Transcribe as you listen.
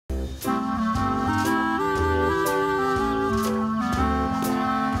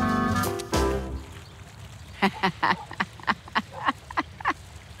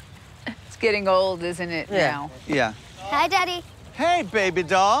It's getting old, isn't it, now? Yeah. Hi, Daddy. Hey, baby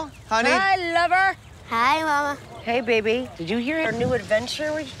doll. Honey. Hi, lover. Hi, Mama. Hey, baby. Did you hear our new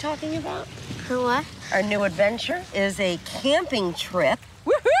adventure we're talking about? What? Our new adventure is a camping trip.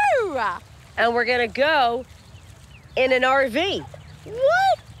 Woohoo! And we're gonna go in an RV.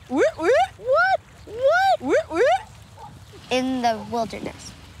 What? What? What? What? In the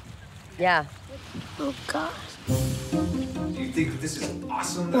wilderness. Yeah. Oh, God. Do you think this is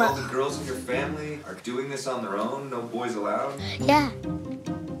awesome that all the girls in your family are doing this on their own? No boys allowed? Yeah.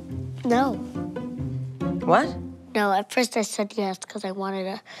 No. What? No, at first I said yes because I wanted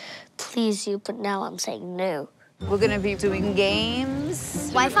to please you, but now I'm saying no. We're gonna be doing games.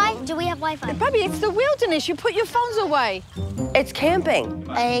 Wi-Fi? Do we have Wi-Fi? Bobby, it's the wilderness. You put your phones away. It's camping.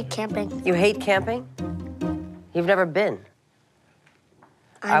 I hate camping. You hate camping? You've never been.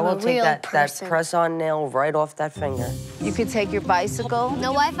 I will take that press-on nail right off that finger. You could take your bicycle.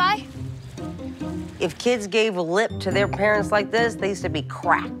 No Wi-Fi? If kids gave lip to their parents like this, they used to be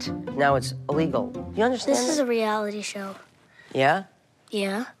cracked. Now it's illegal. You understand This is that? a reality show. Yeah?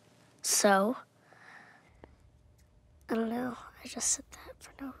 Yeah. So? I don't know. I just said that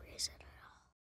for no reason.